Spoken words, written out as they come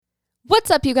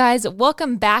What's up, you guys?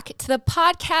 Welcome back to the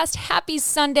podcast. Happy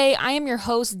Sunday. I am your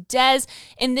host, Des,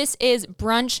 and this is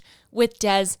Brunch with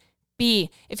Des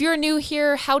B. If you're new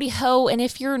here, howdy ho, and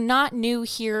if you're not new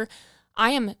here,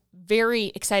 I am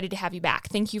very excited to have you back.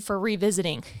 Thank you for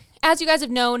revisiting. As you guys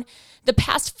have known, the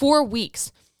past 4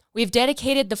 weeks, we've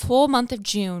dedicated the full month of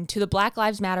June to the Black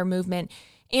Lives Matter movement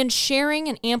and sharing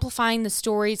and amplifying the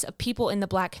stories of people in the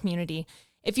Black community.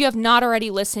 If you have not already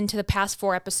listened to the past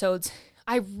 4 episodes,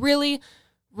 I really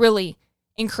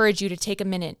encourage you to take a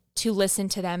minute to listen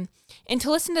to them and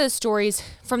to listen to the stories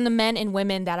from the men and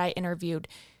women that I interviewed.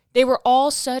 They were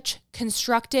all such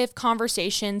constructive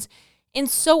conversations and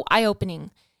so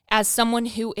eye-opening as someone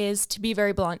who is, to be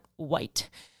very blunt, white.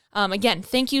 Again,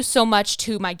 thank you so much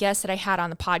to my guests that I had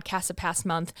on the podcast the past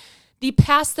month. The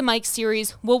Pass the Mic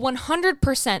series will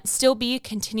 100% still be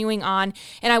continuing on,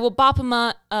 and I will bop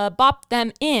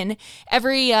them in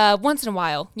every once in a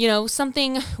while. You know,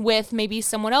 something with maybe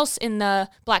someone else in the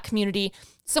Black community,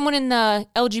 someone in the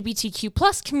LGBTQ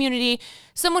plus community,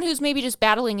 someone who's maybe just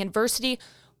battling adversity,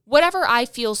 whatever I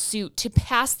feel suit to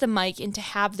pass the mic and to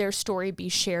have their story be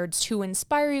shared to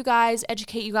inspire you guys,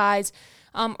 educate you guys,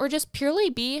 or just purely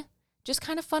be just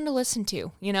kind of fun to listen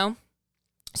to, you know?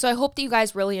 So I hope that you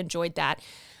guys really enjoyed that.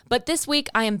 But this week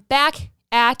I am back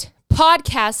at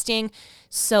podcasting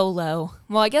solo.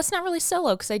 Well, I guess not really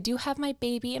solo because I do have my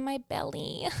baby in my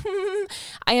belly.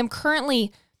 I am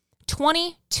currently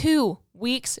 22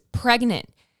 weeks pregnant.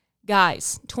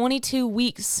 Guys, 22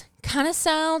 weeks kind of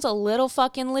sounds a little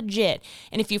fucking legit.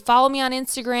 And if you follow me on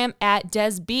Instagram at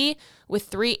DesB with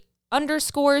 3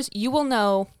 underscores, you will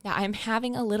know that I'm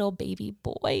having a little baby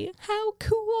boy. How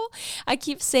cool. I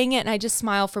keep saying it and I just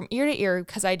smile from ear to ear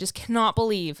because I just cannot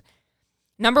believe.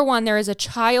 Number one, there is a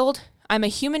child. I'm a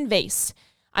human vase.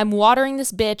 I'm watering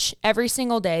this bitch every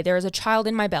single day. There is a child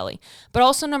in my belly. But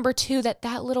also number two,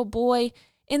 that little boy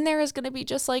in there is going to be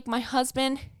just like my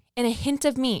husband and a hint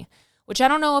of me, which I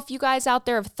don't know if you guys out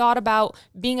there have thought about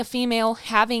being a female,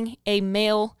 having a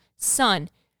male son.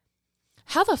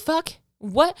 How the fuck?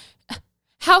 What?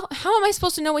 How am I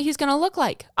supposed to know what he's going to look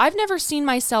like? I've never seen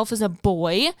myself as a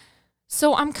boy,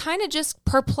 so I'm kind of just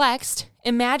perplexed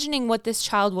imagining what this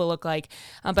child will look like,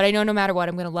 but I know no matter what,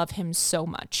 I'm going to love him so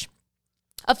much.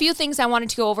 A few things I wanted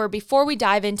to go over before we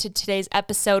dive into today's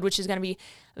episode, which is going to be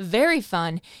very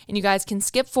fun, and you guys can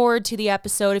skip forward to the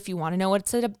episode if you want to know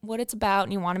what it's about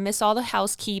and you want to miss all the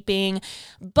housekeeping.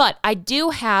 But I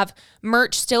do have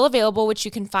merch still available, which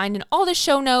you can find in all the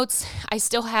show notes. I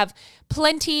still have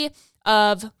plenty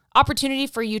of opportunity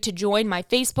for you to join my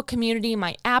Facebook community,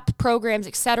 my app programs,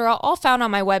 etc., all found on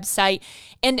my website.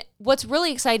 And what's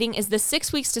really exciting is the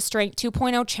 6 Weeks to Strength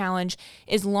 2.0 challenge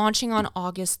is launching on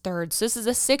August 3rd. So this is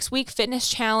a 6-week fitness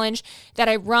challenge that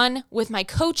I run with my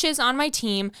coaches on my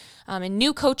team and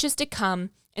new coaches to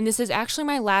come. And this is actually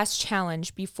my last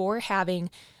challenge before having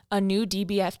a new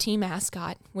DBFT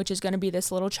mascot, which is going to be this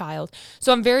little child.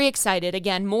 So I'm very excited.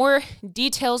 Again, more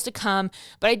details to come,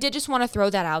 but I did just want to throw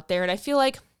that out there. And I feel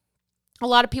like a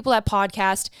lot of people at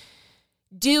podcast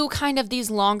do kind of these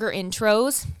longer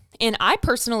intros, and I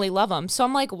personally love them. So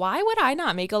I'm like, why would I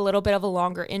not make a little bit of a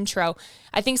longer intro?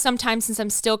 I think sometimes since I'm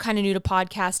still kind of new to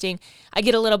podcasting, I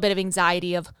get a little bit of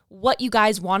anxiety of what you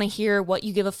guys want to hear, what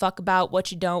you give a fuck about,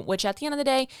 what you don't, which at the end of the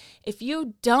day, if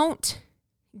you don't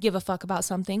give a fuck about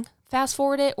something, fast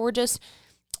forward it or just,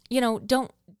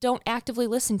 don't actively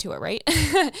listen to it, right?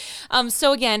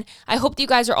 So again, I hope that you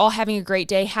guys are all having a great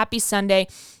day. Happy Sunday.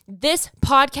 This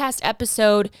podcast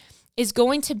episode is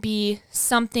going to be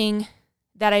something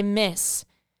that I miss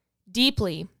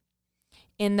deeply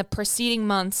in the preceding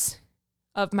months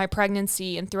of my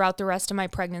pregnancy and throughout the rest of my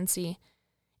pregnancy.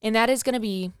 And that is going to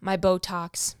be my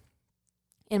Botox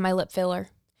and my lip filler.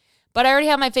 But I already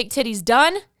have my fake titties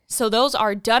done. So those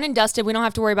are done and dusted. We don't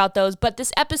have to worry about those. But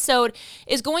this episode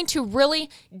is going to really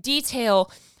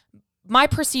detail my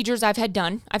procedures I've had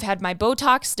done. I've had my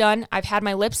Botox done. I've had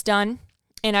my lips done.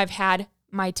 And I've had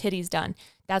my titties done.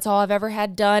 That's all I've ever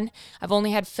had done. I've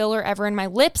only had filler ever in my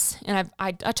lips. And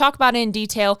I talk about it in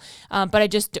detail. But I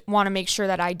just want to make sure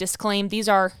that I disclaim these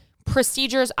are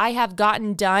procedures I have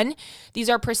gotten done. These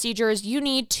are procedures you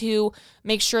need to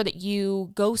make sure that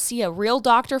you go see a real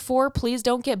doctor for. Please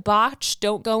don't get botched.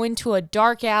 Don't go into a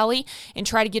dark alley and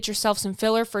try to get yourself some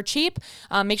filler for cheap.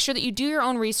 Make sure that you do your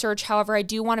own research. However, I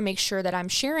do want to make sure that I'm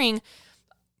sharing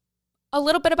a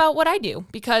little bit about what I do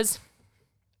because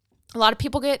a lot of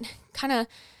people get kind of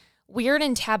weird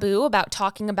and taboo about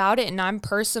talking about it, and I'm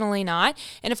personally not.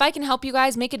 And if I can help you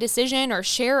guys make a decision or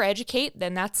share or educate,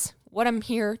 then that's what I'm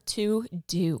here to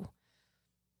do.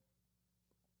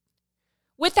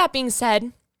 With that being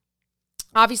said,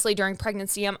 Obviously, during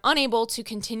pregnancy, I'm unable to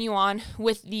continue on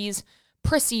with these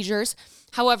procedures.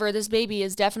 However, this baby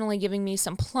is definitely giving me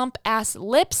some plump ass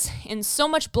lips and so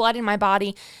much blood in my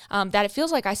body that it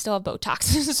feels like I still have Botox.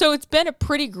 So it's been a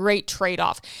pretty great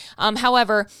trade-off.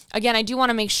 However, again, I do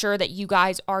want to make sure that you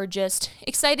guys are just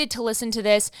excited to listen to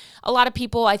this. A lot of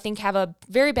people, I think, have a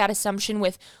very bad assumption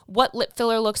with what lip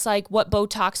filler looks like, what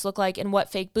Botox look like, and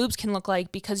what fake boobs can look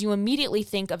like because you immediately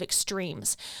think of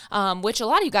extremes, which a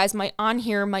lot of you guys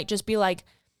might just be like,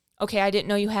 okay, I didn't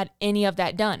know you had any of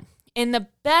that done. And the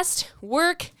best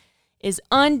work is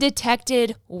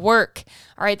undetected work.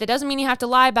 All right, that doesn't mean you have to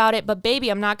lie about it, but baby,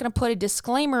 I'm not going to put a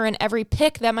disclaimer in every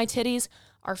pic that my titties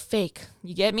are fake.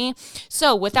 You get me?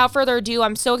 So without further ado,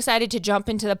 I'm so excited to jump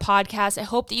into the podcast. I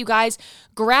hope that you guys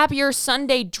grab your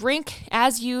Sunday drink.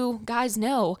 As you guys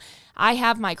know, I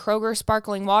have my Kroger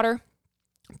sparkling water.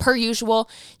 Per usual,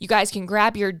 you guys can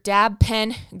grab your dab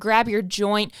pen, grab your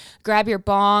joint, grab your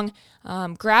bong,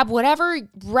 grab whatever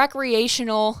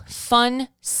recreational, fun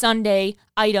Sunday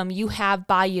item you have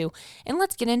by you. And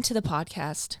let's get into the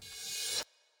podcast.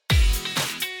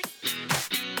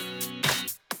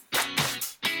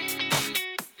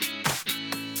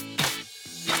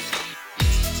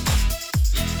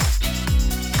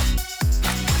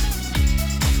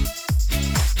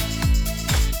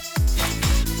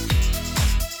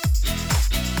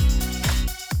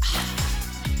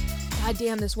 God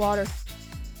damn this water.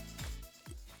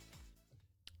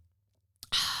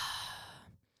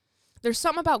 There's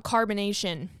something about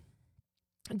carbonation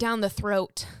down the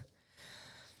throat,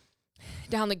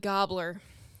 down the gobbler,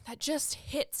 that just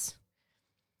hits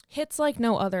like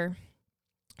no other.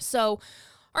 So,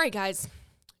 all right, guys,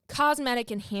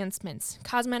 cosmetic enhancements,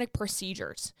 cosmetic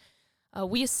procedures.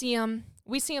 We see them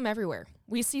everywhere.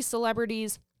 We see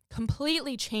celebrities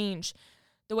completely change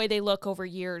the way they look over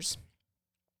years.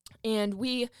 And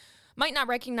we might not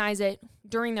recognize it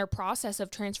during their process of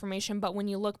transformation, but when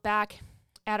you look back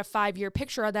at a 5-year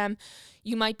picture of them,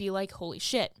 you might be like, holy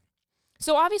shit.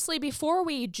 So obviously, before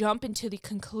we jump into the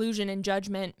conclusion and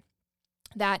judgment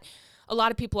that a lot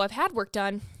of people have had work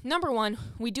done, number one,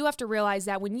 we do have to realize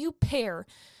that when you pair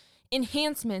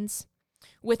enhancements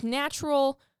with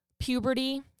natural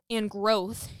puberty and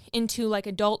growth into like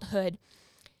adulthood,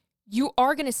 you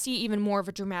are going to see even more of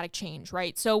a dramatic change,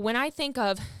 right? So when I think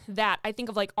of that, I think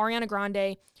of like Ariana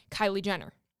Grande, Kylie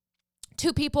Jenner.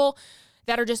 Two people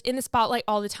that are just in the spotlight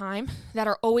all the time, that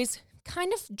are always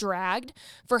kind of dragged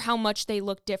for how much they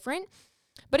look different.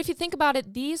 But if you think about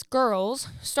it, these girls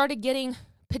started getting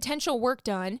potential work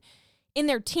done in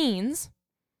their teens,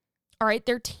 all right,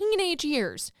 their teenage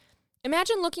years.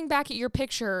 Imagine looking back at your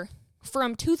picture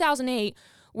from 2008,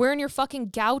 wearing your fucking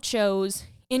gauchos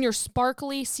in your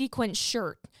sparkly sequin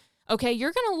shirt. Okay,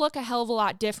 you're going to look a hell of a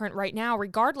lot different right now,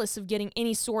 regardless of getting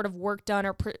any sort of work done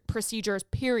or procedures,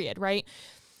 period, right?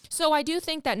 So I do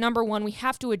think that, number one, we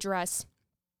have to address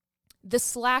the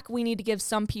slack we need to give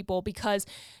some people, because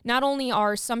not only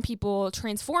are some people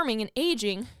transforming and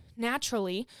aging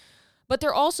naturally, but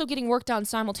they're also getting work done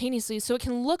simultaneously, so it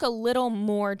can look a little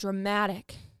more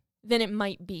dramatic than it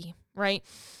might be, right?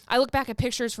 I look back at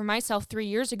pictures for myself 3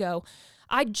 years ago.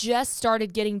 I just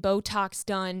started getting Botox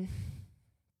done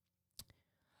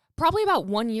probably about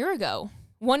 1 year ago.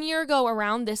 1 year ago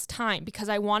around this time, because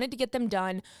I wanted to get them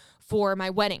done for my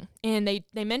wedding. And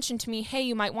they mentioned to me, hey,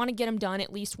 you might want to get them done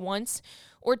at least once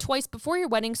or twice before your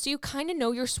wedding, so you kind of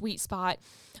know your sweet spot,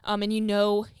 and you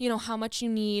know how much you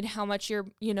need, how much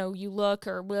you look,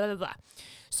 or blah, blah, blah.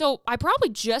 So I probably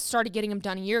just started getting them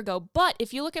done a year ago. But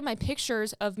if you look at my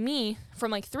pictures of me from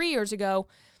like 3 years ago,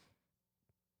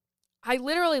 I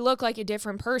literally look like a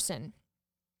different person.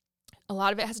 A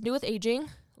lot of it has to do with aging.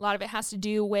 A lot of it has to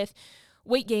do with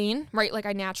weight gain, right? Like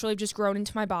I naturally have just grown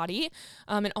into my body,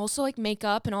 and also like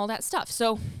makeup and all that stuff.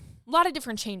 So a lot of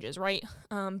different changes, right?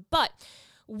 But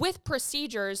with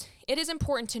procedures, it is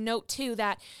important to note too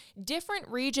that different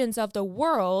regions of the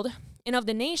world and of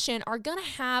the nation are going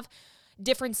to have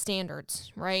different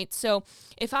standards, right? So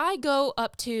if I go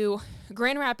up to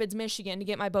Grand Rapids, Michigan to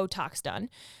get my Botox done,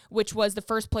 which was the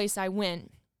first place I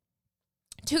went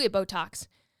to get Botox,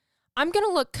 I'm going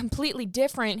to look completely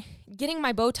different getting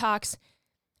my Botox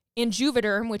in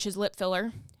Juvederm, which is lip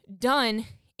filler, done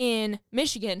in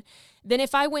Michigan than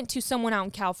if I went to someone out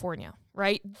in California,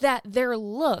 right? That their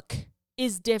look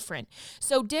is different.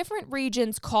 So different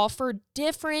regions call for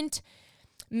different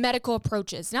medical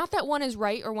approaches. Not that one is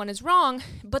right or one is wrong,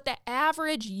 but the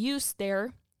average use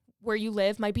there where you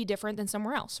live might be different than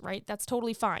somewhere else, right? That's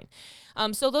totally fine.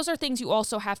 So those are things you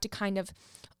also have to kind of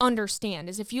understand,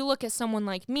 is if you look at someone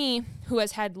like me who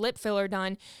has had lip filler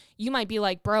done, you might be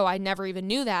like, bro, I never even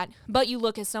knew that. But you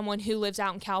look at someone who lives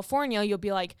out in California, you'll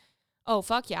be like, oh,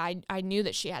 fuck yeah, I knew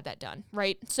that she had that done,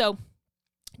 right? So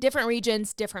different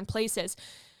regions, different places.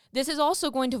 This is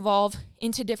also going to evolve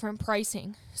into different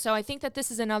pricing. So I think that this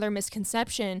is another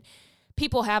misconception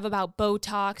people have about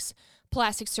Botox,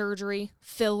 plastic surgery,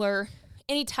 filler,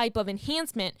 any type of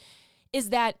enhancement, is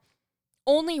that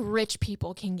only rich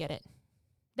people can get it.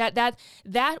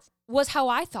 That was how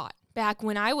I thought back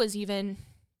when I was even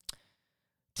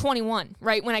 21,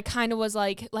 right? When I kind of was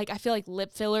like I feel like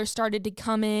lip filler started to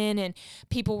come in and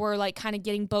people were like kind of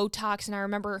getting Botox, and I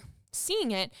remember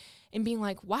seeing it and being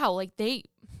like, wow, like they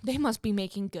must be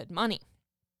making good money.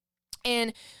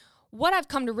 And what I've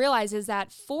come to realize is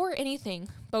that for anything,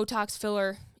 Botox,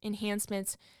 filler,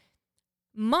 enhancements,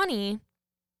 money,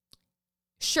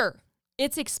 sure,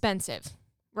 it's expensive,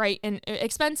 right? And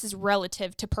expense is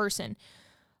relative to person.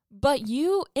 But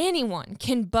anyone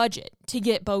can budget to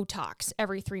get Botox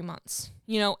every 3 months.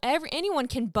 Anyone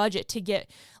can budget to get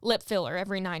lip filler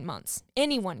every 9 months.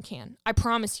 Anyone can. I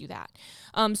promise you that.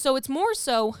 So it's more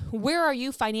so, where are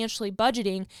you financially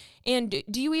budgeting? And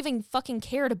do you even fucking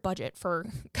care to budget for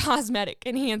cosmetic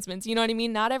enhancements? You know what I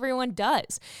mean? Not everyone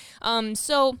does.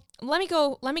 So let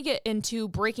me get into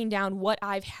breaking down what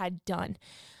I've had done.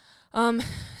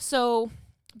 So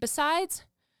besides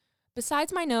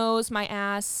my nose, my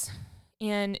ass,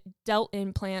 and delt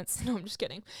implants, no, I'm just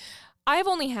kidding. I've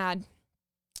only had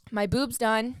my boobs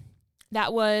done.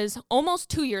 That was almost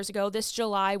 2 years ago. This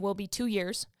July will be 2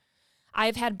 years.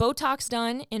 I've had Botox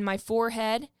done in my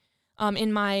forehead,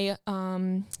 in my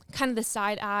kind of the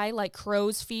side eye, like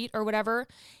crow's feet or whatever,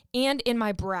 and in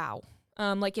my brow.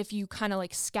 Like if you kind of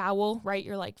like scowl, right?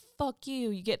 You're like, fuck you.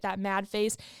 You get that mad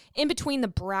face. In between the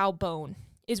brow bone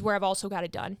is where I've also got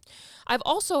it done. I've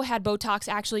also had Botox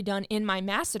actually done in my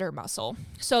masseter muscle.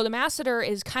 So the masseter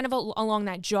is kind of along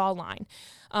that jawline.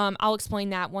 I'll explain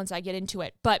that once I get into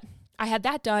it. But I had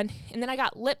that done, and then I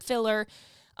got lip filler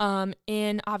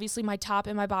in obviously my top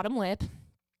and my bottom lip.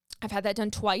 I've had that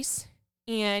done twice,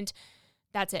 and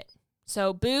that's it.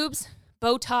 So boobs,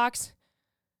 Botox,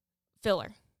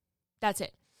 filler. That's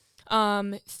it.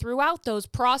 Throughout those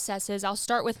processes, I'll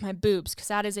start with my boobs because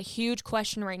that is a huge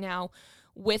question right now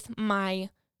with my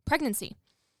pregnancy.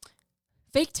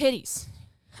 Fake titties.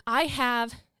 I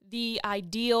have the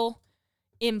Ideal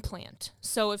implant.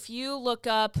 So if you look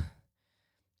up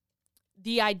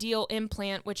the Ideal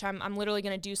implant, which I'm literally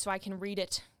going to do so I can read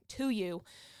it to you.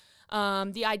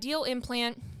 The Ideal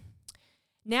implant,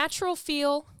 natural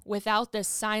feel without the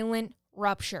silent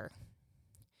rupture.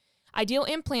 Ideal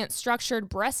implant structured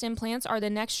breast implants are the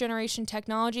next generation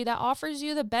technology that offers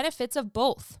you the benefits of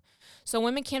both. So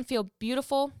women can feel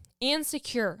beautiful and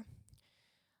secure.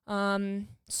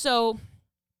 So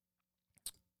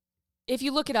if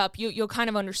you look it up, you'll kind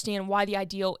of understand why the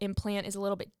Ideal implant is a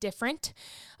little bit different.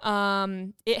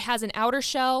 It has an outer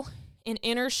shell, an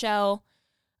inner shell,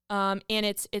 and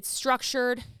it's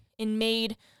structured and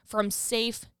made from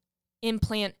safe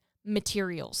implant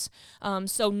materials.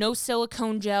 So no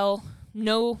silicone gel,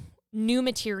 no new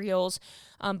materials,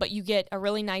 but you get a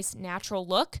really nice natural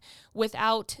look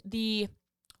without the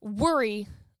worry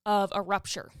of a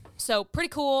rupture. So pretty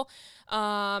cool.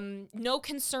 No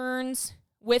concerns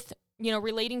with,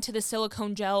 relating to the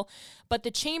silicone gel, but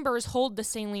the chambers hold the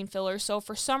saline filler. So if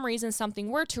for some reason something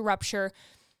were to rupture,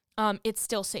 it's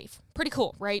still safe. Pretty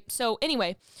cool, right? So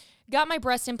anyway, got my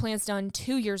breast implants done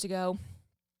 2 years ago,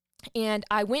 and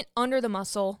I went under the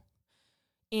muscle.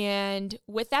 And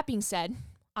with that being said,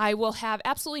 I will have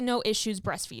absolutely no issues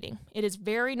breastfeeding. It is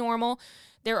very normal.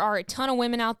 There are a ton of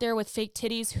women out there with fake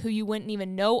titties who you wouldn't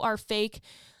even know are fake,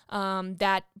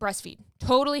 that breastfeed.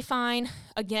 Totally fine.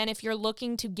 Again, if you're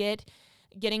looking to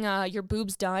getting your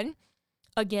boobs done,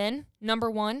 again, number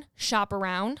one, shop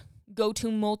around, go to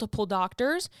multiple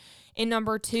doctors. And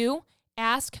number two,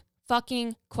 ask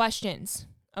fucking questions.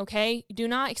 Okay? Do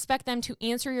not expect them to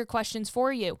answer your questions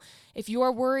for you. If you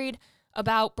are worried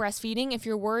about breastfeeding, if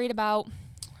you're worried about,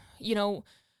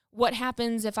 what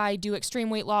happens if I do extreme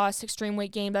weight loss, extreme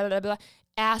weight gain, blah, blah, blah,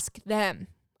 ask them.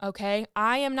 Okay?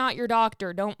 I am not your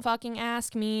doctor. Don't fucking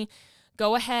ask me.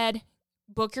 Go ahead,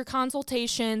 book your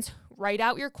consultations, write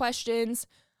out your questions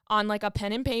on like a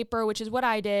pen and paper, which is what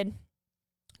I did.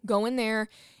 Go in there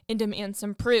and demand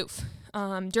some proof.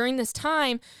 During this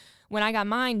time, when I got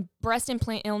mine, breast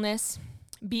implant illness,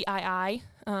 BII,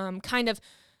 kind of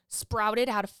sprouted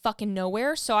out of fucking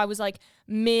nowhere. So I was like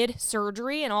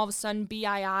mid-surgery, and all of a sudden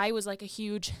BII was like a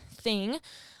huge thing.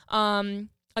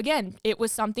 again, it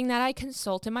was something that I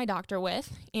consulted my doctor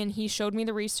with, and he showed me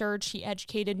the research, he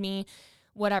educated me,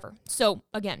 whatever. So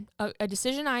again, a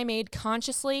decision I made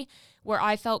consciously where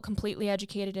I felt completely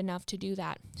educated enough to do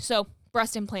that. So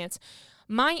breast implants.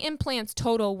 My implants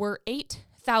total were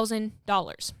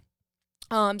 $8,000.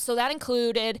 So that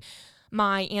included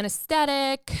my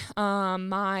anesthetic,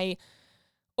 my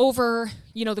over,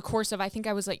 the course of, I think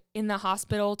I was like in the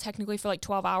hospital technically for like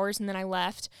 12 hours and then I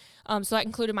left. So that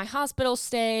included my hospital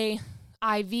stay,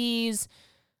 IVs,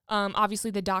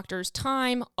 obviously the doctor's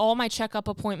time, all my checkup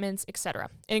appointments, etc.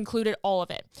 It included all of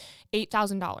it,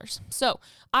 $8,000. So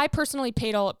I personally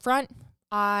paid all up front.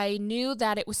 I knew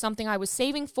that it was something I was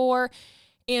saving for.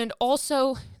 And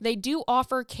also they do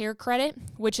offer care credit,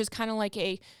 which is kind of like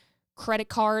a credit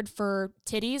card for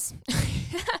titties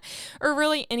or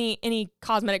really any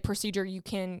cosmetic procedure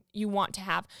you want to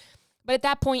have. But at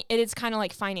that point, it is kind of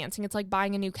like financing. It's like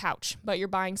buying a new couch, but you're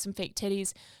buying some fake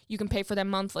titties. You can pay for them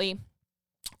monthly.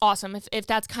 Awesome. If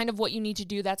that's kind of what you need to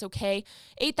do, that's okay.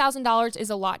 $8,000 is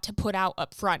a lot to put out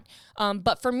up front.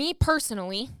 But for me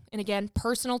personally, and again,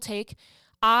 personal take,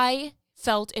 I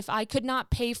felt if I could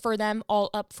not pay for them all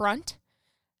up front,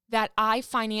 that I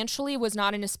financially was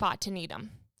not in a spot to need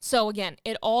them. So again,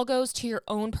 it all goes to your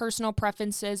own personal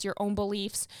preferences, your own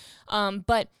beliefs.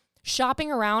 But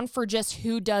shopping around for just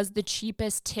who does the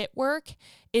cheapest tit work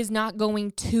is not going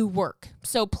to work.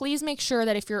 So please make sure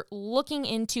that if you're looking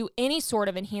into any sort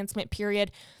of enhancement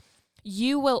period,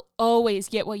 you will always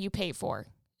get what you pay for.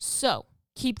 So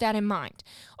keep that in mind.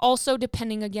 Also,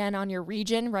 depending again on your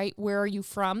region, right? Where are you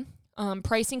from?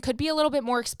 Pricing could be a little bit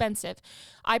more expensive.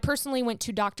 I personally went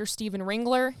to Dr. Steven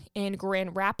Ringler in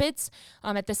Grand Rapids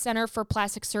at the Center for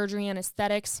Plastic Surgery and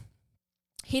Aesthetics.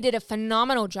 He did a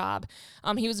phenomenal job.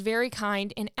 He was very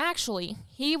kind, and actually,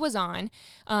 he was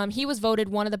voted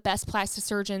one of the best plastic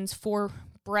surgeons for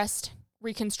breast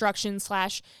reconstruction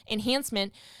 /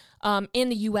 enhancement in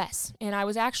the U.S. And I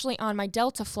was actually on my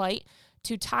Delta flight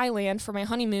to Thailand for my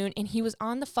honeymoon, and he was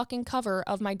on the fucking cover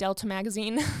of my Delta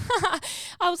magazine.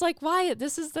 I was like, Wyatt,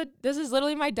 this is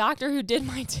literally my doctor who did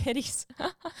my titties.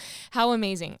 How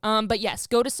amazing. But yes,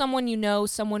 go to someone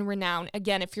someone renowned.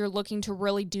 Again, if you're looking to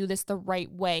really do this the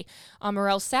right way, or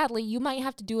else sadly, you might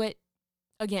have to do it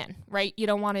again, right? You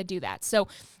don't want to do that. So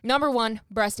number one,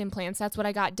 breast implants. That's what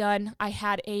I got done. I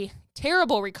had a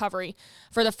terrible recovery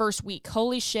for the first week.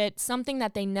 Holy shit. Something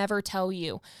that they never tell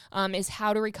you is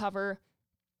how to recover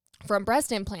from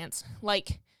breast implants.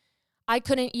 Like, I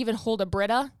couldn't even hold a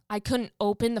Brita. I couldn't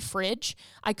open the fridge.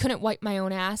 I couldn't wipe my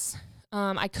own ass.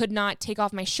 I could not take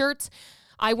off my shirts.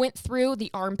 I went through the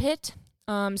armpit.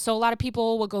 So a lot of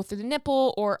people will go through the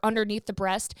nipple or underneath the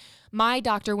breast. My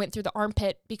doctor went through the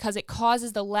armpit because it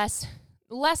causes the less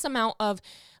amount of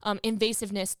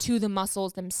invasiveness to the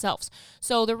muscles themselves.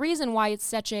 So the reason why it's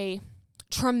such a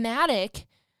traumatic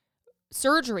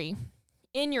surgery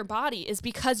in your body is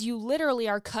because you literally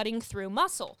are cutting through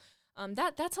muscle.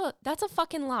 That's a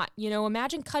fucking lot.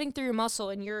 Imagine cutting through your muscle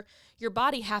and your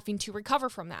body having to recover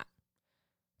from that.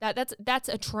 That's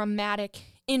a traumatic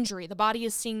injury. The body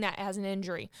is seeing that as an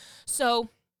injury.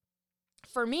 So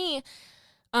for me,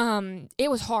 it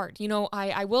was hard.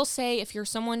 I will say, if you're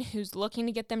someone who's looking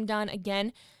to get them done,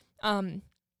 again,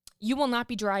 you will not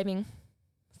be driving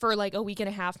for like a week and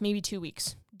a half, maybe 2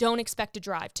 weeks. Don't expect to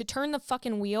drive. To turn the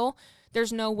fucking wheel,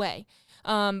 there's no way.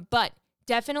 But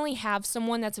definitely have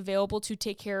someone that's available to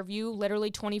take care of you literally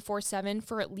 24/7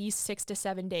 for at least 6 to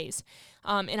 7 days.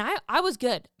 And I was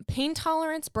good. Pain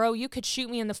tolerance, bro, you could shoot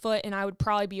me in the foot and I would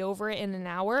probably be over it in an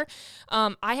hour.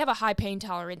 I have a high pain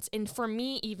tolerance. And for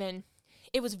me even,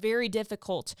 it was very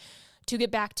difficult to get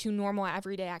back to normal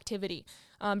everyday activity.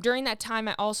 During that time,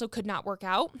 I also could not work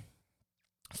out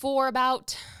for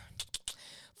about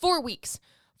 4 weeks.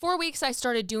 4 weeks, I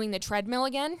started doing the treadmill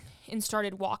again and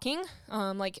started walking,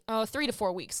 3 to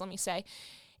 4 weeks, let me say.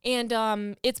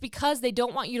 And it's because they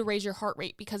don't want you to raise your heart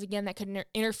rate because, again, that could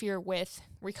interfere with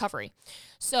recovery.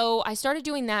 So I started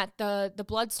doing that. The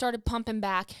blood started pumping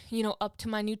back, up to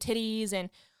my new titties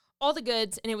and all the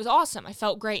goods, and it was awesome. I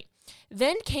felt great.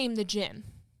 Then came the gym.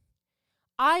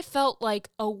 I felt like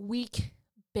a weak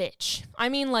bitch. I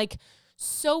mean, like,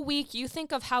 so weak. You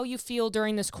think of how you feel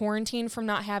during this quarantine from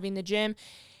not having the gym.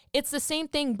 It's the same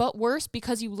thing, but worse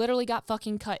because you literally got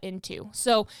fucking cut into.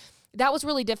 So that was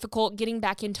really difficult getting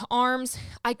back into arms.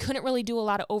 I couldn't really do a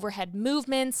lot of overhead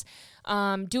movements,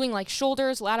 doing like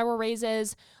shoulders, lateral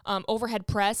raises, overhead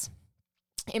press.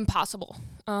 Impossible.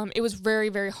 It was very,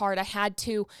 very hard. I had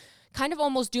to kind of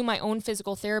almost do my own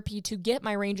physical therapy to get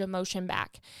my range of motion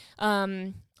back.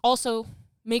 Also,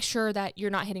 make sure that you're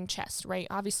not hitting chest, right?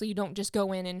 Obviously, you don't just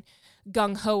go in and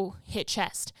gung-ho hit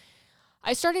chest.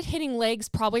 I started hitting legs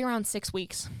probably around 6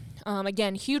 weeks.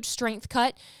 Again, huge strength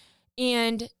cut.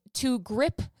 And to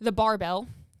grip the barbell,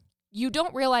 you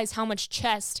don't realize how much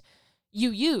chest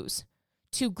you use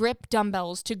to grip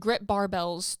dumbbells, to grip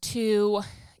barbells, to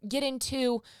get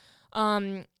into,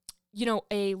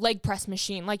 a leg press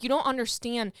machine. Like, you don't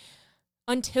understand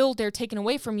until they're taken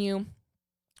away from you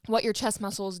what your chest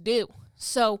muscles do.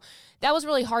 So that was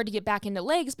really hard to get back into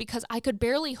legs because I could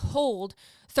barely hold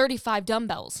 35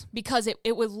 dumbbells because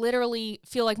it would literally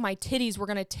feel like my titties were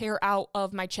going to tear out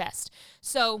of my chest.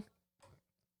 So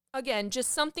again,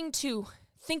 just something to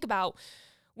think about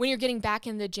when you're getting back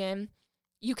in the gym.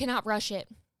 You cannot rush it.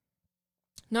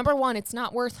 Number one, it's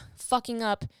not worth fucking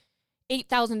up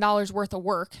 $8,000 worth of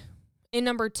work. And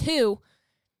number two,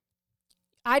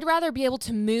 I'd rather be able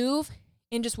to move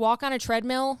and just walk on a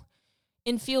treadmill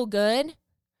and feel good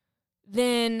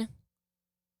than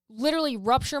literally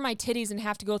rupture my titties and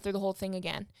have to go through the whole thing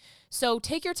again. So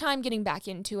take your time getting back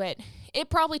into it. It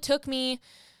probably took me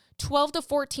 12 to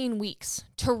 14 weeks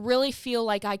to really feel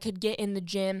like I could get in the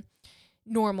gym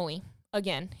normally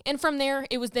again. And from there,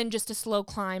 it was then just a slow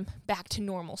climb back to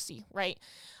normalcy, right?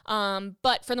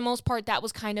 But for the most part, that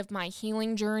was kind of my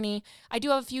healing journey. I do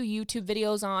have a few YouTube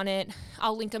videos on it.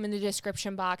 I'll link them in the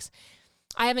description box.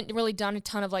 I haven't really done a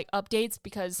ton of like updates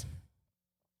because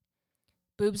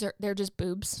they're just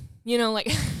boobs.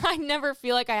 I never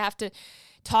feel like I have to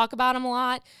talk about them a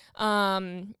lot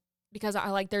because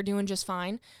they're doing just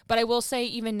fine. But I will say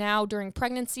even now during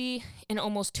pregnancy and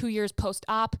almost 2 years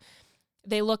post-op,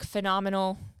 they look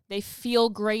phenomenal. They feel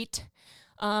great.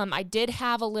 I did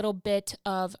have a little bit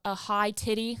of a high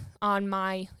titty on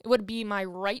it would be my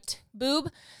right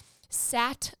boob,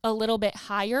 sat a little bit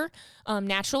higher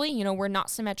naturally. We're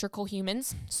not symmetrical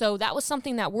humans. So that was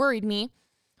something that worried me,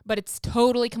 but it's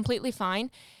totally, completely fine.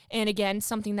 And again,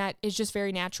 something that is just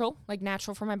very natural, like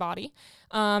natural for my body.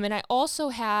 And I also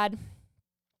had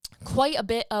quite a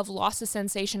bit of loss of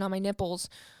sensation on my nipples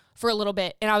for a little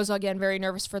bit. And I was, again, very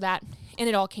nervous for that. And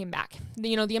it all came back.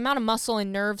 The amount of muscle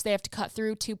and nerves they have to cut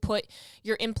through to put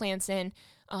your implants in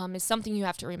is something you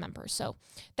have to remember. So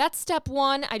that's step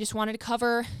one. I just wanted to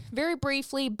cover very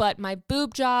briefly, but my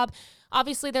boob job,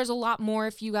 obviously there's a lot more.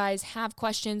 If you guys have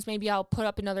questions, maybe I'll put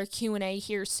up another Q&A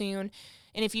here soon.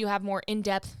 And if you have more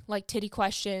in-depth like titty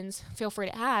questions, feel free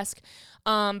to ask.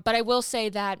 But I will say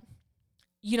that,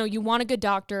 you want a good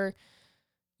doctor.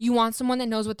 You want someone that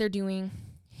knows what they're doing.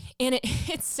 And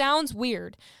it sounds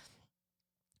weird,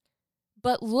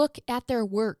 but look at their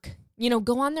work.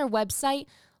 Go on their website,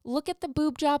 look at the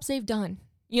boob jobs they've done.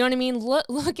 You know what I mean?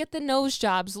 Look at the nose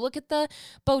jobs, look at the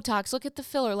Botox, look at the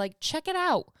filler, like check it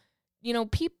out.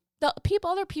 Peep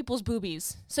other people's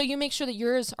boobies. So you make sure that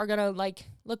yours are going to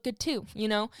look good too,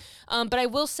 But I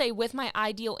will say with my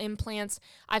Ideal implants,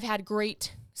 I've had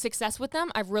great success with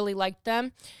them. I've really liked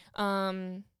them.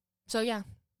 So yeah,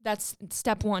 that's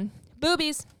step one.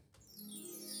 Boobies.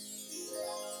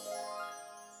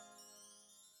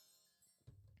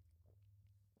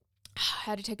 I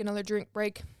had to take another drink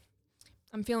break.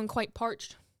 I'm feeling quite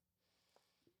parched.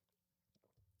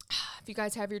 If you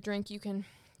guys have your drink, you can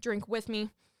drink with me.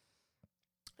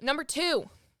 Number 2,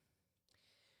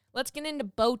 let's get into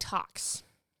Botox.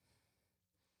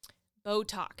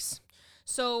 Botox.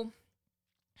 So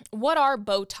what are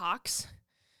Botox?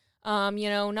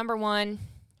 Number 1,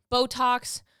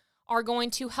 Botox are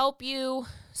going to help you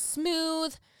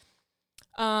smooth,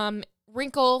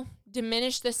 wrinkle,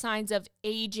 diminish the signs of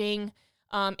aging.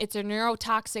 It's a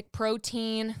neurotoxic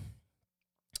protein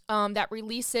that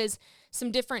releases some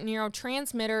different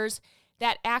neurotransmitters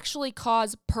that actually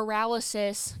cause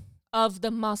paralysis of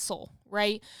the muscle,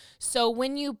 right? So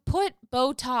when you put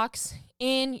Botox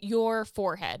in your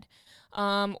forehead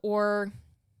or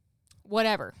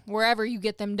whatever, wherever you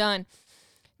get them done,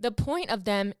 the point of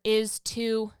them is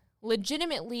to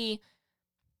legitimately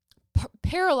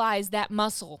paralyze that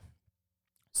muscle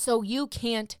so you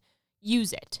can't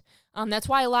use it. That's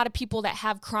why a lot of people that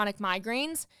have chronic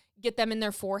migraines get them in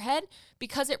their forehead,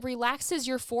 because it relaxes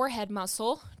your forehead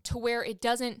muscle to where it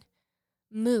doesn't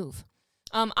move.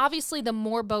 Obviously, the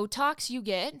more Botox you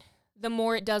get, the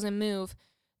more it doesn't move.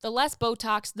 The less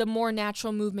Botox, the more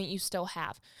natural movement you still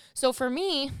have. So for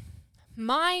me,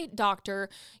 my doctor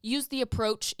used the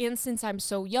approach, and since I'm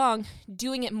so young,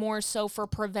 doing it more so for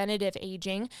preventative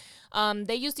aging.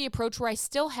 They use the approach where I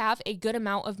still have a good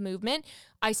amount of movement.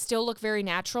 I still look very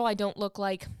natural. I don't look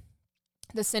like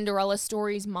the Cinderella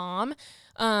story's mom,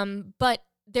 but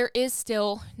there is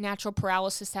still natural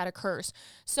paralysis that occurs.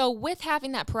 So with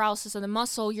having that paralysis of the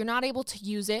muscle, you're not able to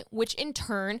use it, which in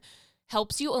turn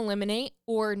helps you eliminate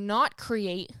or not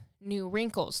create new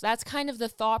wrinkles. That's kind of the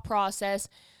thought process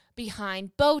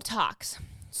behind Botox.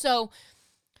 So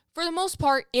for the most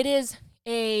part, it is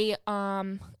a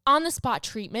on-the-spot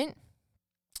treatment.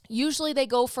 Usually they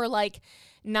go for like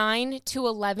 $9 to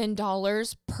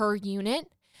 $11 per unit.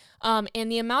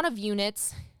 And the amount of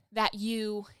units that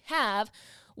you have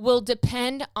will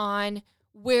depend on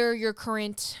where your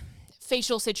current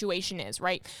facial situation is,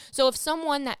 right? So if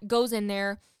someone that goes in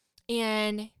there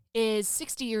and is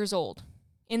 60 years old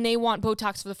and they want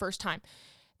Botox for the first time,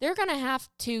 they're going to have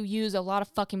to use a lot of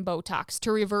fucking Botox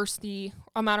to reverse the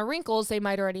amount of wrinkles they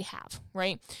might already have,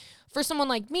 right? For someone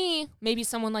like me, maybe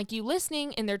someone like you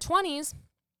listening in their 20s,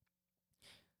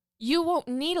 you won't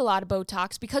need a lot of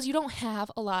Botox because you don't have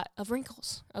a lot of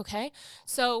wrinkles, okay?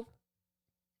 So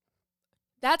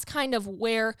that's kind of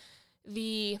where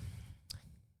the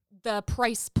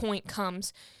price point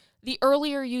comes. The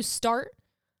earlier you start,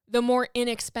 the more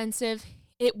inexpensive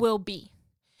it will be.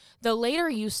 The later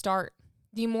you start,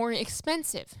 the more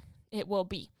expensive it will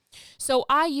be. So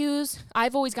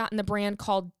I've always gotten the brand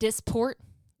called Dysport,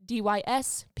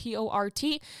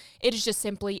 Dysport. It is just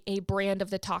simply a brand of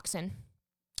the toxin.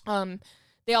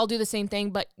 They all do the same thing,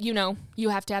 but you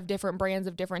have to have different brands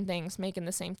of different things making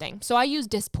the same thing. So I use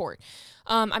Dysport.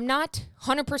 I'm not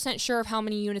 100% sure of how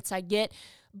many units I get,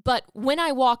 but when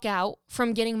I walk out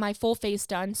from getting my full face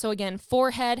done, so again,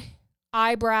 forehead,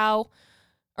 eyebrow,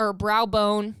 or brow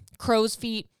bone, crow's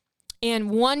feet,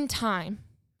 and one time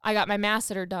I got my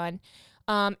masseter done,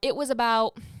 it was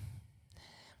about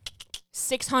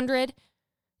 $600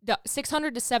 to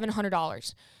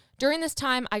 $700. During this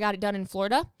time, I got it done in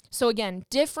Florida. So again,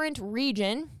 different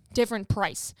region, different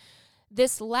price.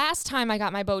 This last time I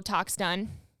got my Botox done,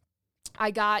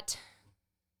 I got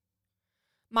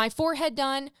my forehead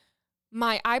done,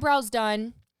 my eyebrows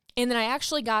done, and then I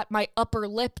actually got my upper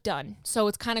lip done. So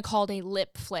it's kind of called a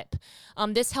lip flip.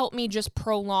 This helped me just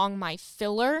prolong my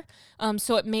filler.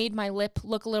 So it made my lip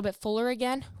look a little bit fuller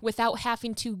again without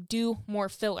having to do more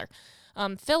filler.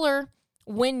 Filler,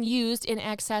 when used in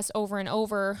excess over and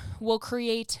over, will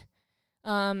create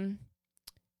kind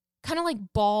of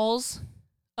like balls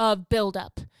of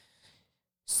buildup.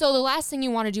 So the last thing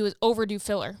you want to do is overdo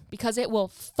filler because it will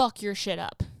fuck your shit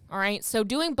up. All right. So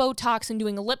doing Botox and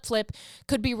doing a lip flip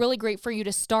could be really great for you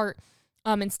to start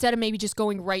instead of maybe just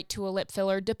going right to a lip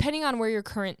filler, depending on where your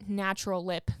current natural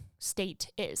lip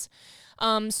state is.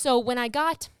 So when I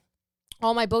got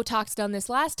all my Botox done this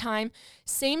last time,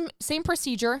 same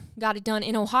procedure, got it done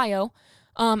in Ohio.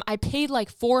 I paid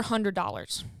like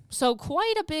 $400. So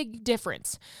quite a big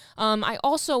difference. I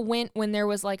also went when there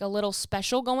was like a little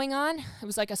special going on. It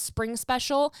was like a spring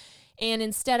special. And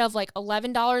instead of like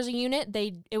 $11 a unit,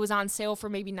 it was on sale for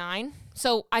maybe $9.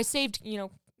 So I saved, a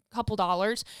couple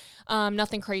dollars,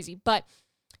 nothing crazy. But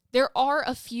there are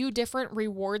a few different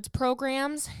rewards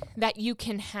programs that you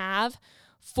can have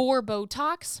for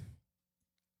Botox.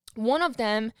 One of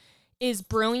them is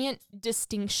Brilliant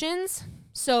Distinctions.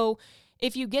 So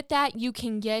if you get that, you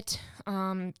can get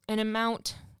an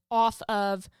amount off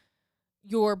of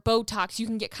your Botox. You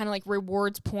can get kind of like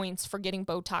rewards points for getting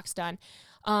Botox done.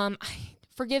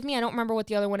 Forgive me, I don't remember what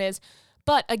the other one is.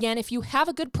 But again, if you have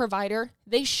a good provider,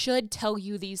 they should tell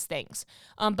you these things.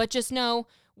 But just know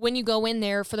when you go in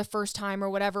there for the first time or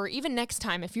whatever, even next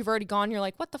time, if you've already gone, you're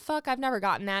like, what the fuck? I've never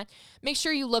gotten that. Make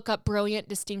sure you look up Brilliant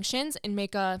Distinctions and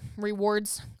make a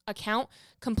rewards account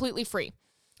completely free.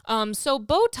 So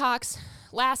Botox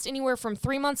lasts anywhere from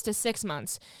 3 months to 6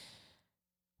 months.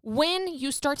 When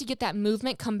you start to get that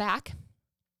movement come back,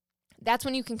 that's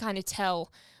when you can kind of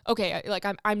tell, okay, like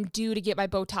I'm due to get my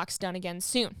Botox done again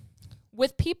soon.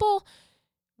 With people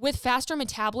with faster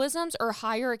metabolisms or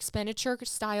higher expenditure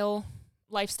style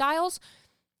lifestyles,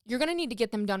 you're going to need to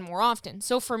get them done more often.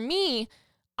 So for me,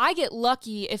 I get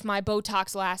lucky if my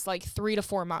Botox lasts like 3 to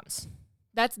 4 months.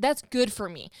 That's good for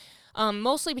me.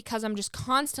 Mostly because I'm just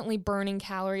constantly burning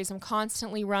calories. I'm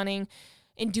constantly running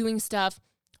and doing stuff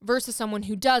versus someone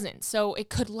who doesn't. So it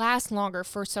could last longer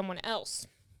for someone else.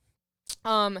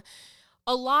 A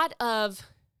lot of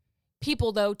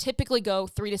people, though, typically go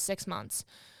 3 to 6 months.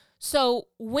 So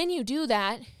when you do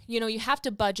that, you have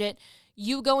to budget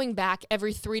you going back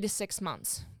every 3 to 6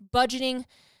 months, budgeting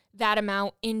that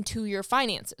amount into your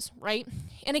finances, right?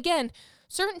 And again,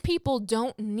 certain people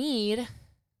don't need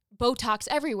Botox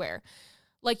everywhere.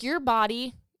 Like your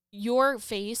body, your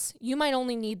face, you might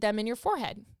only need them in your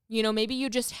forehead. Maybe you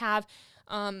just have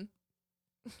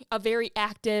a very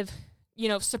active,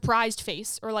 surprised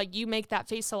face, or like you make that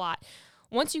face a lot.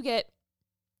 Once you get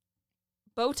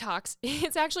Botox,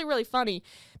 it's actually really funny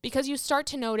because you start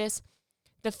to notice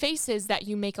the faces that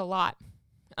you make a lot.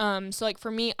 So like for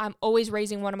me, I'm always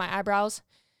raising one of my eyebrows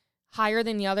higher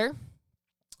than the other.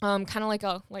 kind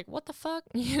of like what the fuck?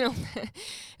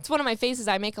 It's one of my faces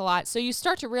I make a lot. So you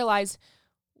start to realize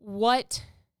what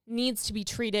needs to be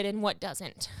treated and what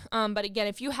doesn't. But again,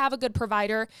 if you have a good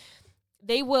provider,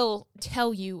 they will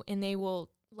tell you and they will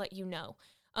let you know.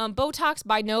 Botox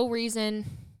by no reason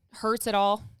hurts at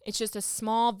all. It's just a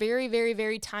small, very, very,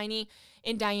 very tiny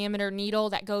in diameter needle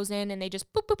that goes in and they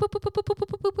just boop, boop, boop, boop, boop, boop, boop,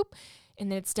 boop, boop, boop,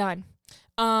 and then it's done.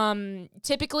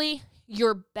 Typically,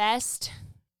 your best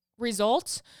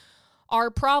results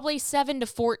are probably 7 to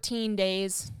 14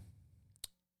 days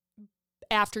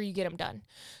after you get them done.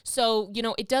 So,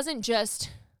 it doesn't just,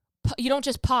 you don't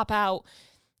just pop out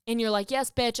and you're like,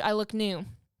 yes, bitch, I look new.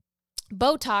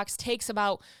 Botox takes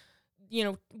about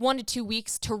 1 to 2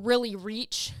 weeks to really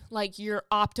reach like your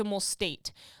optimal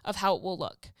state of how it will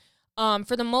look.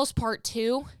 For the most part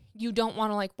too, you don't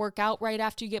want to like work out right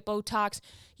after you get Botox.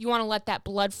 You want to let that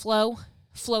blood flow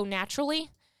naturally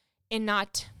and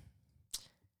not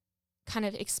kind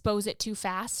of expose it too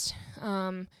fast.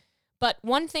 But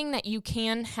one thing that you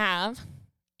can have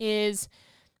is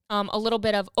a little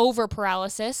bit of over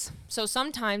paralysis. So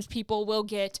sometimes people will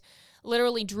get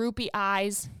literally droopy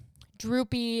eyes,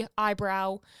 droopy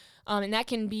eyebrow, and that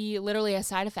can be literally a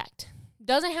side effect.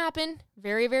 Doesn't happen,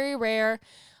 very, very rare,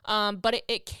 but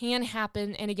it can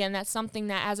happen. And again, that's something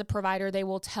that as a provider, they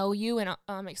will tell you and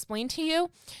explain to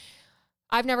you.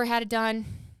 I've never had it done,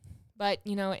 but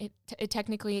it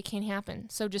technically it can happen.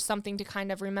 So just something to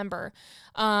kind of remember.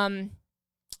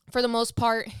 For the most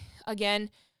part,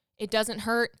 again, it doesn't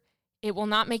hurt. It will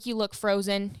not make you look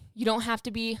frozen. You don't have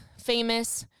to be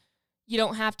famous. You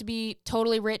don't have to be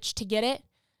totally rich to get it.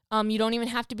 You don't even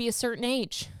have to be a certain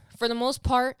age. For the most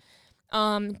part,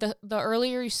 the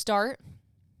earlier you start,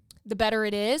 the better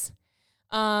it is,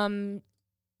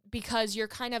 because you're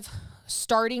kind of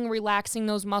starting relaxing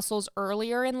those muscles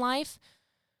earlier in life,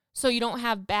 so you don't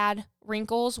have bad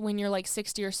wrinkles when you're like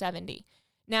 60 or 70.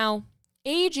 Now,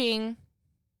 aging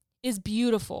is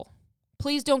beautiful.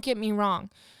 Please don't get me wrong.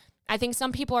 I think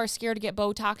some people are scared to get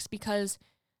Botox because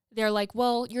they're like,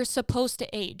 well, you're supposed to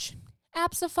age.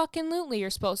 Abso-fucking-lutely, you're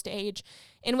supposed to age.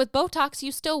 And with Botox,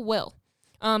 you still will.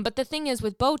 But the thing is,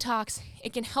 with Botox,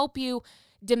 it can help you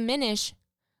diminish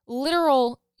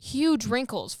literal huge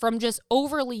wrinkles from just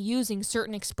overly using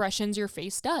certain expressions your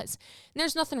face does. And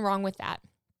there's nothing wrong with that.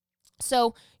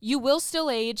 So you will still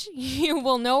age. You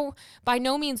will by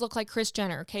no means look like Kris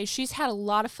Jenner, okay? She's had a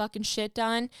lot of fucking shit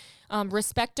done.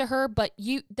 Respect to her, but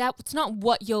that's not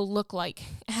what you'll look like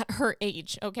at her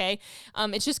age, okay?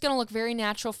 It's just going to look very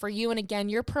natural for you. And again,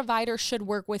 your provider should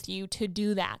work with you to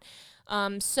do that.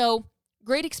 So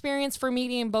great experience for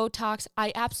me and Botox.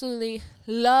 I absolutely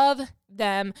love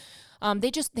them.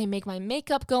 They make my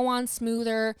makeup go on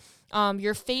smoother.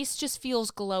 Your face just feels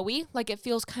glowy, like it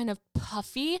feels kind of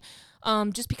puffy,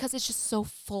 just because it's just so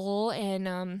full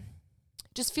and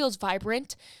just feels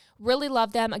vibrant. Really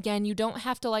love them. Again, you don't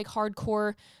have to like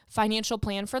hardcore financial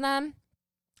plan for them.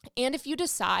 And if you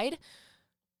decide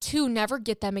to never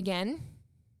get them again,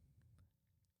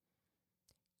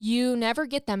 you never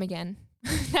get them again.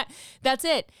 That's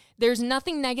it. There's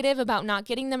nothing negative about not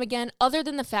getting them again other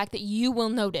than the fact that you will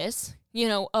notice,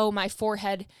 oh, my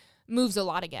forehead moves a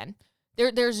lot again.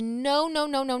 There's no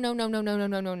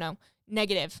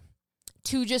negative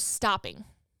to just stopping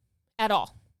at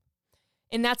all.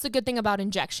 And that's the good thing about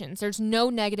injections. There's no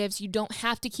negatives. You don't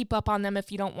have to keep up on them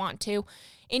if you don't want to.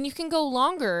 And you can go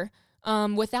longer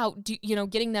without,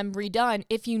 getting them redone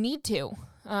if you need to.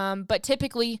 But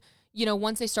typically,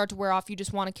 once they start to wear off, you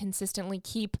just want to consistently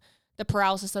keep the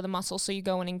paralysis of the muscle, so you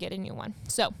go in and get a new one.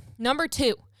 So, number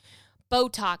 2,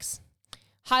 Botox.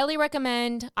 Highly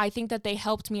recommend. I think that they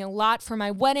helped me a lot for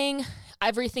my wedding.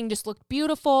 Everything just looked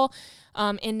beautiful.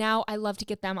 And now I love to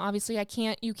get them. Obviously,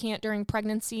 you can't during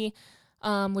pregnancy,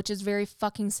 which is very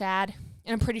fucking sad.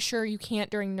 And I'm pretty sure you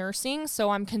can't during nursing, so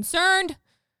I'm concerned,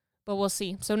 but we'll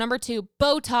see. So, number 2,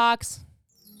 Botox.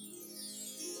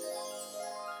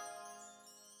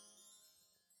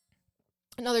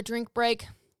 Another drink break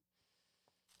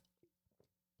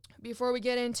before we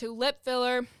get into lip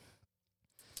filler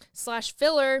 /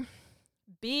 filler,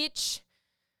 beach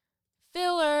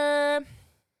filler.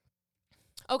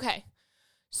 Okay,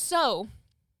 so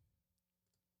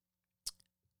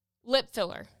lip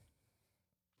filler,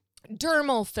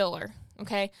 dermal filler,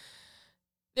 okay?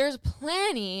 There's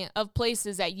plenty of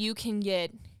places that you can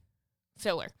get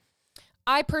filler.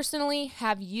 I personally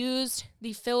have used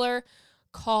the filler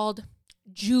called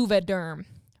Juvederm.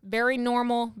 Very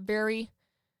normal, very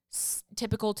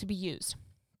typical to be used.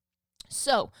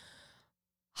 So,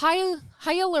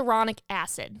 hyaluronic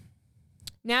acid,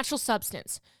 natural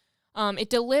substance. It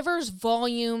delivers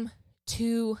volume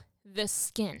to the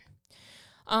skin.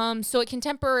 So it can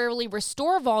temporarily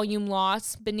restore volume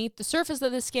loss beneath the surface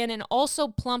of the skin and also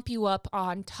plump you up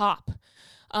on top.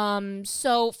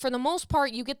 So for the most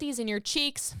part, you get these in your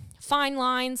cheeks, fine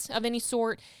lines of any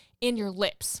sort, in your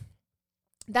lips.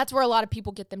 That's where a lot of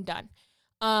people get them done.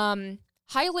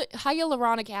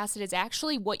 Hyaluronic acid is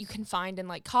actually what you can find in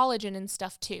like collagen and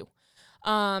stuff too.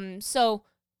 So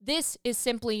this is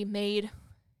simply made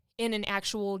in an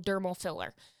actual dermal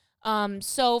filler.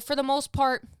 So for the most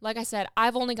part, like I said,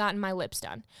 I've only gotten my lips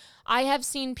done. I have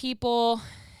seen people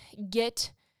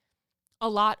get a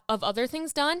lot of other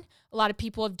things done. A lot of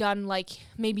people have done like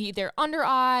maybe their under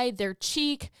eye, their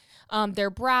cheek, their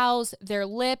brows, their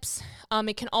lips.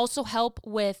 It can also help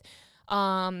with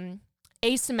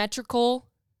asymmetrical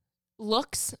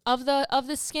looks of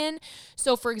the skin.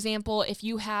 So for example, if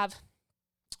you have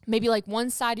maybe like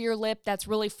one side of your lip that's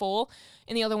really full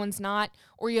and the other one's not,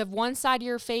 or you have one side of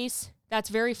your face that's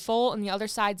very full and the other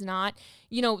side's not,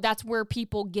 that's where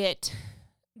people get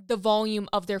the volume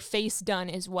of their face done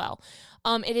as well.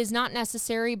 It is not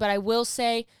necessary, but I will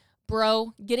say,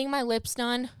 bro, getting my lips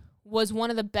done was one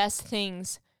of the best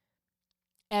things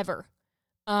ever.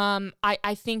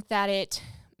 I think that it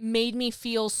made me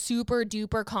feel super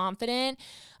duper confident.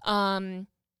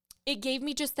 It gave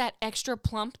me just that extra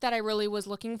plump that I really was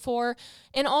looking for.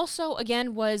 And also,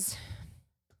 again, was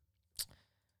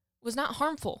not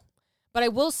harmful. But I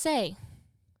will say,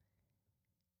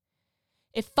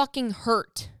 it fucking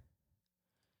hurt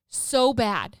so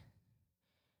bad.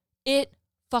 It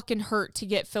fucking hurt to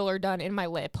get filler done in my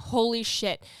lip. Holy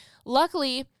shit.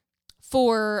 Luckily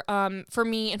for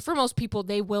me and for most people,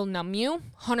 they will numb you.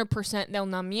 100% they'll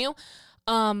numb you.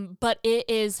 But it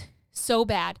is so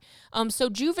bad. So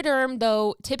Juvederm,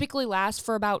 though, typically lasts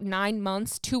for about 9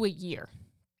 months to a year,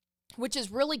 which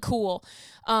is really cool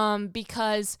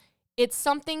because it's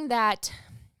something that,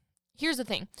 here's the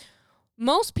thing.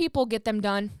 Most people get them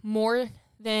done more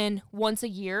than once a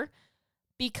year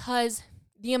because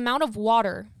the amount of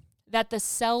water that the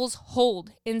cells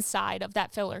hold inside of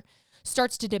that filler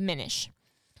starts to diminish.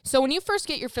 So when you first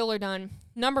get your filler done,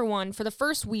 number one, for the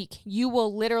first week, you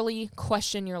will literally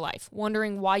question your life,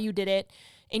 wondering why you did it,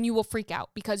 and you will freak out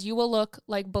because you will look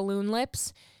like balloon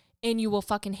lips and you will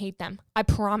fucking hate them. I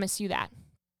promise you that.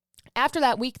 After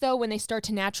that week, though, when they start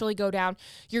to naturally go down,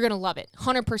 you're going to love it,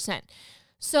 100%.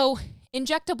 So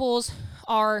injectables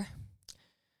are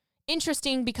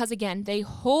interesting because, again, they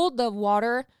hold the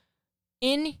water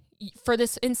in. For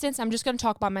this instance, I'm just going to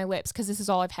talk about my lips because this is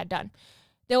all I've had done.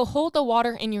 They'll hold the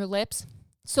water in your lips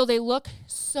so they look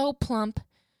so plump,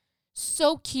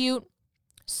 so cute,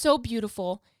 so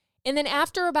beautiful. And then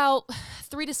after about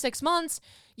 3 to 6 months,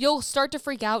 you'll start to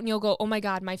freak out and you'll go, oh my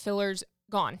God, my filler's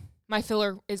gone. My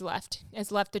filler has left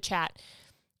the chat.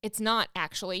 It's not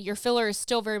actually. Your filler is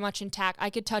still very much intact. I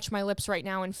could touch my lips right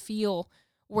now and feel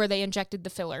where they injected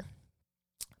the filler.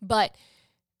 But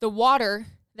the water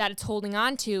that it's holding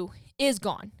on to is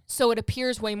gone. So it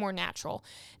appears way more natural.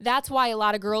 That's why a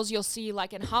lot of girls you'll see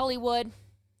like in Hollywood,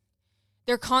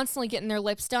 they're constantly getting their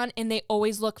lips done and they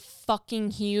always look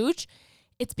fucking huge.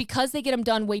 It's because they get them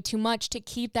done way too much to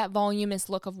keep that voluminous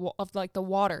look of like the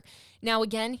water. Now,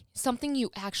 again, something you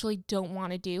actually don't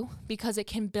want to do because it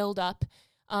can build up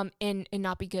and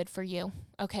not be good for you.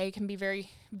 Okay, it can be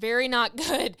very, very not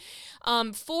good.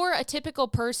 For a typical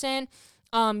person,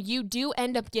 you do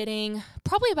end up getting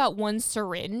probably about 1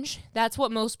 syringe. That's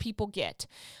what most people get.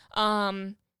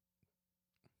 That's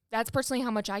personally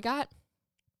how much I got.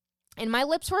 And my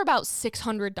lips were about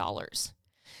 $600.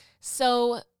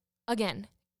 So again,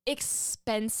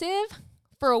 expensive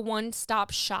for a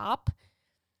one-stop shop,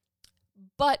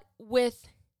 but with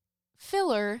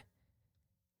filler,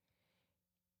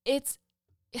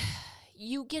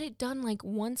 you get it done like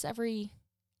once every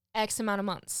X amount of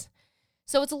months.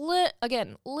 So it's a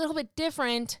little bit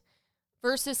different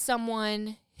versus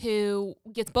someone who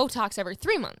gets Botox every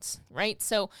 3 months, right?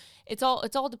 So it's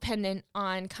all dependent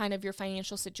on kind of your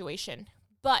financial situation.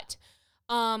 But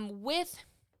with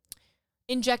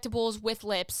injectables with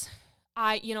lips,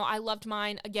 I loved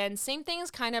mine. Again, same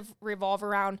things kind of revolve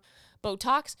around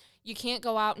Botox. You can't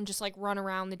go out and just like run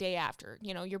around the day after.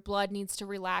 Your blood needs to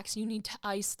relax. You need to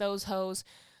ice those hoes.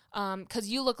 Because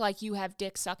you look like you have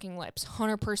dick-sucking lips,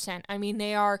 100%. I mean,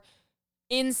 they are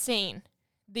insane,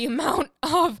 the amount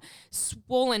of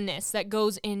swollenness that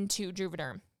goes into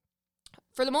Juvederm.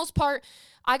 For the most part,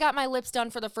 I got my lips done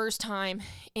for the first time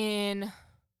in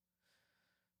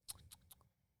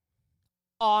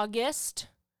August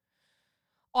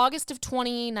of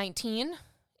 2019.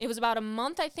 It was about a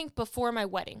month, I think, before my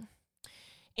wedding.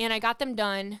 And I got them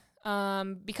done.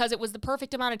 because it was the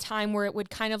perfect amount of time where it would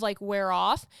kind of like wear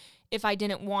off if I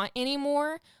didn't want any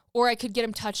more, or I could get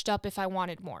them touched up if I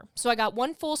wanted more. So I got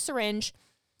 1 full syringe.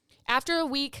 After a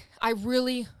week, I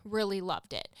really, really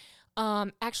loved it.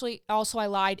 Actually, also I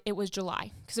lied. It was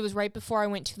July because it was right before I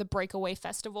went to the Breakaway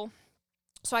Festival.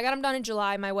 So I got them done in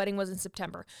July. My wedding was in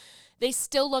September. They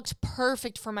still looked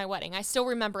perfect for my wedding. I still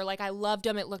remember, like, I loved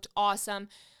them. It looked awesome.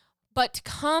 But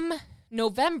come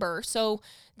November, so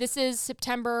this is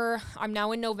September, I'm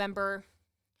now in November,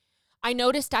 I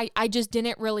noticed I just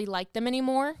didn't really like them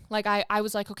anymore. Like, I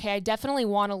was like, okay, I definitely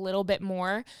want a little bit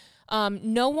more.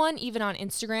 No one, even on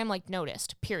Instagram, like,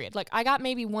 noticed, period. Like, I got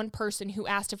maybe one person who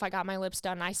asked if I got my lips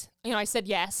done. I said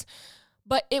yes,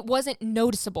 but it wasn't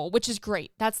noticeable, which is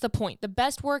great. That's the point. The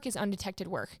best work is undetected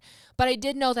work. But I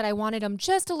did know that I wanted them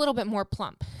just a little bit more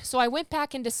plump. So I went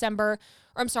back in the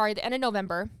end of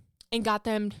November, and got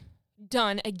them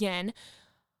done again.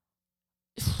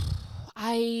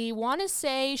 I want to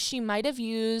say she might have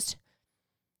used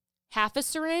half a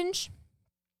syringe.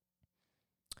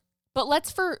 But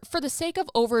for the sake of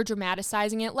over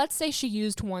dramatizing it, let's say she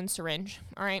used 1 syringe.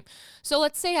 All right. So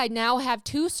let's say I now have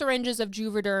 2 syringes of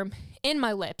Juvederm in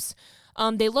my lips.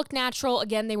 They look natural.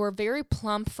 Again, they were very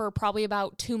plump for probably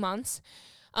about 2 months.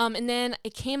 And then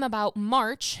it came about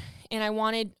March, and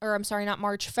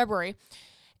February.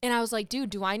 And I was like,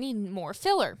 dude, do I need more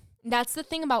filler? That's the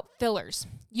thing about fillers.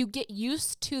 You get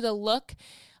used to the look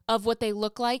of what they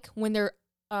look like when they're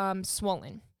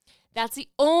swollen. That's the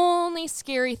only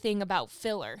scary thing about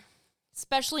filler,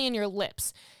 especially in your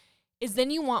lips, is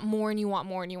then you want more and you want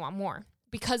more and you want more,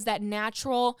 because that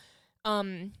natural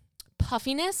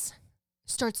puffiness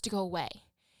starts to go away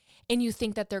and you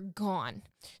think that they're gone.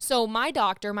 So my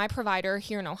provider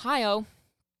here in Ohio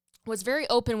was very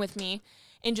open with me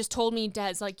and just told me,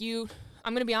 Des, like,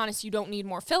 I'm going to be honest, you don't need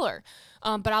more filler,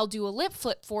 but I'll do a lip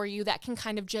flip for you that can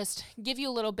kind of just give you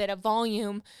a little bit of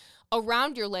volume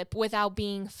around your lip without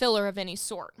being filler of any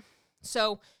sort.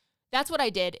 So that's what I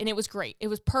did, and it was great. It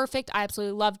was perfect. I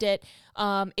absolutely loved it.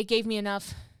 It gave me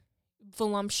enough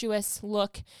voluptuous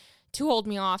look to hold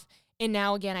me off, and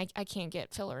now, again, I can't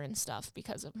get filler and stuff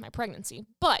because of my pregnancy,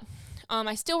 but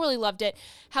I still really loved it.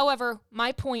 However,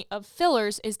 my point of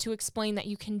fillers is to explain that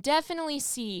you can definitely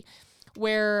see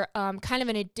where kind of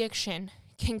an addiction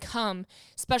can come,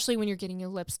 especially when you're getting your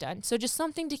lips done. So just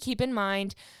something to keep in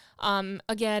mind.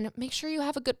 Again, make sure you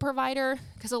have a good provider,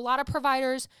 because a lot of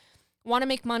providers want to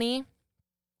make money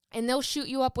and they'll shoot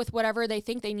you up with whatever they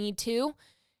think they need to,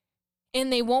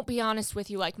 and they won't be honest with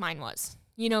you like mine was,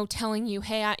 telling you,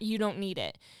 hey, you don't need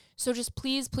it. So just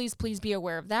please, please, please be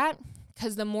aware of that,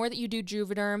 because the more that you do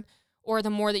Juvederm, or the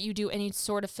more that you do any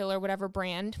sort of filler, whatever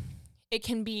brand, it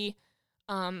can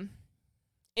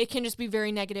just be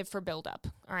very negative for buildup,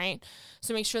 all right?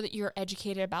 So make sure that you're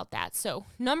educated about that. So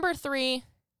number 3,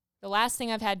 the last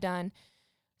thing I've had done,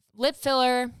 lip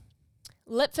filler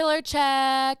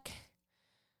check.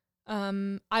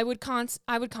 I would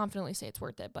confidently say it's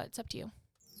worth it, but it's up to you.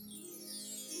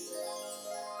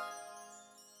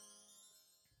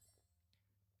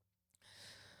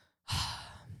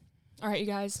 All right, you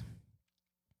guys.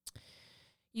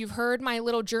 You've heard my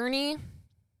little journey.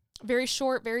 Very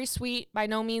short, very sweet. By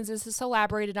no means is this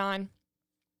elaborated on.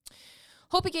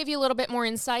 Hope it gave you a little bit more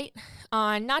insight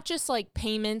on not just like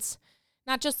payments,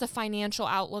 not just the financial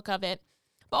outlook of it,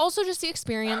 but also just the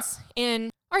experience. And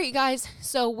all right, you guys,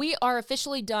 so we are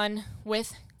officially done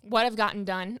with what I've gotten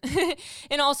done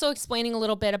and also explaining a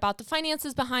little bit about the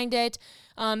finances behind it,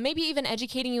 maybe even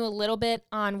educating you a little bit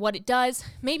on what it does,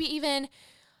 maybe even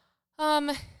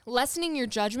lessening your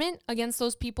judgment against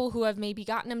those people who have maybe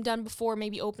gotten them done before,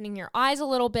 maybe opening your eyes a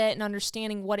little bit and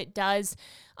understanding what it does,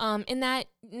 and that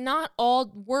not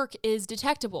all work is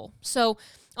detectable. So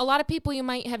a lot of people you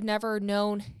might have never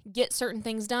known get certain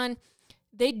things done.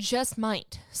 They just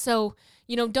might. So,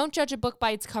 don't judge a book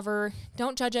by its cover.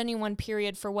 Don't judge anyone,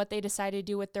 period, for what they decide to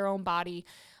do with their own body.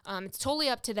 It's totally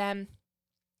up to them.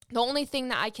 The only thing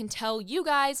that I can tell you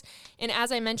guys, and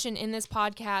as I mentioned in this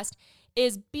podcast,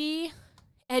 is be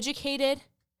educated.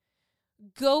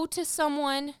 Go to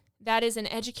someone that is an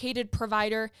educated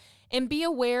provider, and be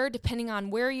aware, depending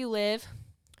on where you live,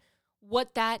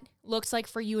 what that looks like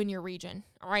for you in your region.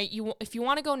 All right. If you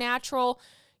want to go natural,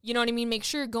 you know what I mean? Make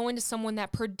sure you're going to someone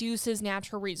that produces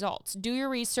natural results. Do your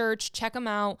research, check them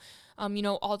out,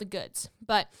 all the goods.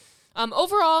 But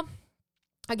overall,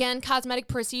 again, cosmetic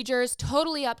procedures,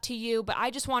 totally up to you, but I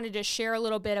just wanted to share a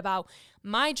little bit about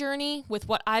my journey with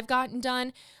what I've gotten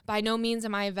done. By no means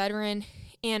am I a veteran,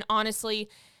 and honestly,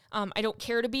 I don't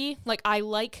care to be. Like, I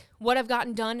like what I've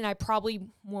gotten done, and I probably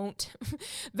won't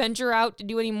venture out to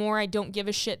do any more. I don't give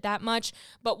a shit that much.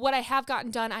 But what I have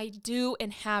gotten done, I do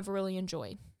and have really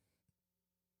enjoyed.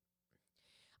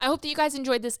 I hope that you guys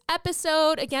enjoyed this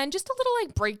episode. Again, just a little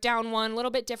like breakdown one, a little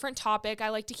bit different topic. I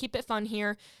like to keep it fun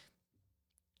here.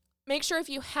 Make sure if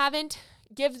you haven't,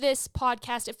 give this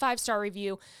podcast a 5-star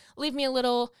review. Leave me a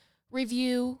little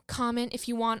review, comment if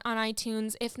you want on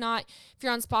iTunes. If not, if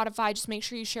you're on Spotify, just make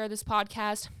sure you share this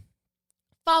podcast.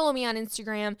 Follow me on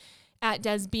Instagram at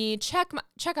DesB.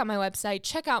 Check out my website.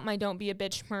 Check out my Don't Be a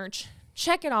Bitch merch.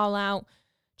 Check it all out.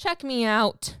 Check me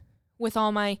out with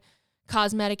all my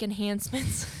cosmetic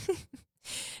enhancements.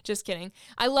 Just kidding.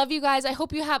 I love you guys. I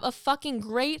hope you have a fucking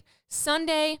great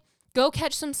Sunday. Go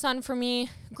catch some sun for me.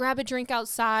 Grab a drink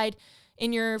outside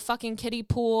in your fucking kiddie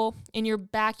pool in your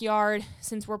backyard,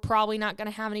 since we're probably not going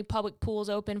to have any public pools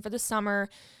open for the summer,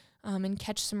 and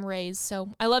catch some rays.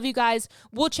 So I love you guys.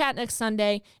 We'll chat next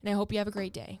Sunday, and I hope you have a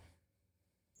great day.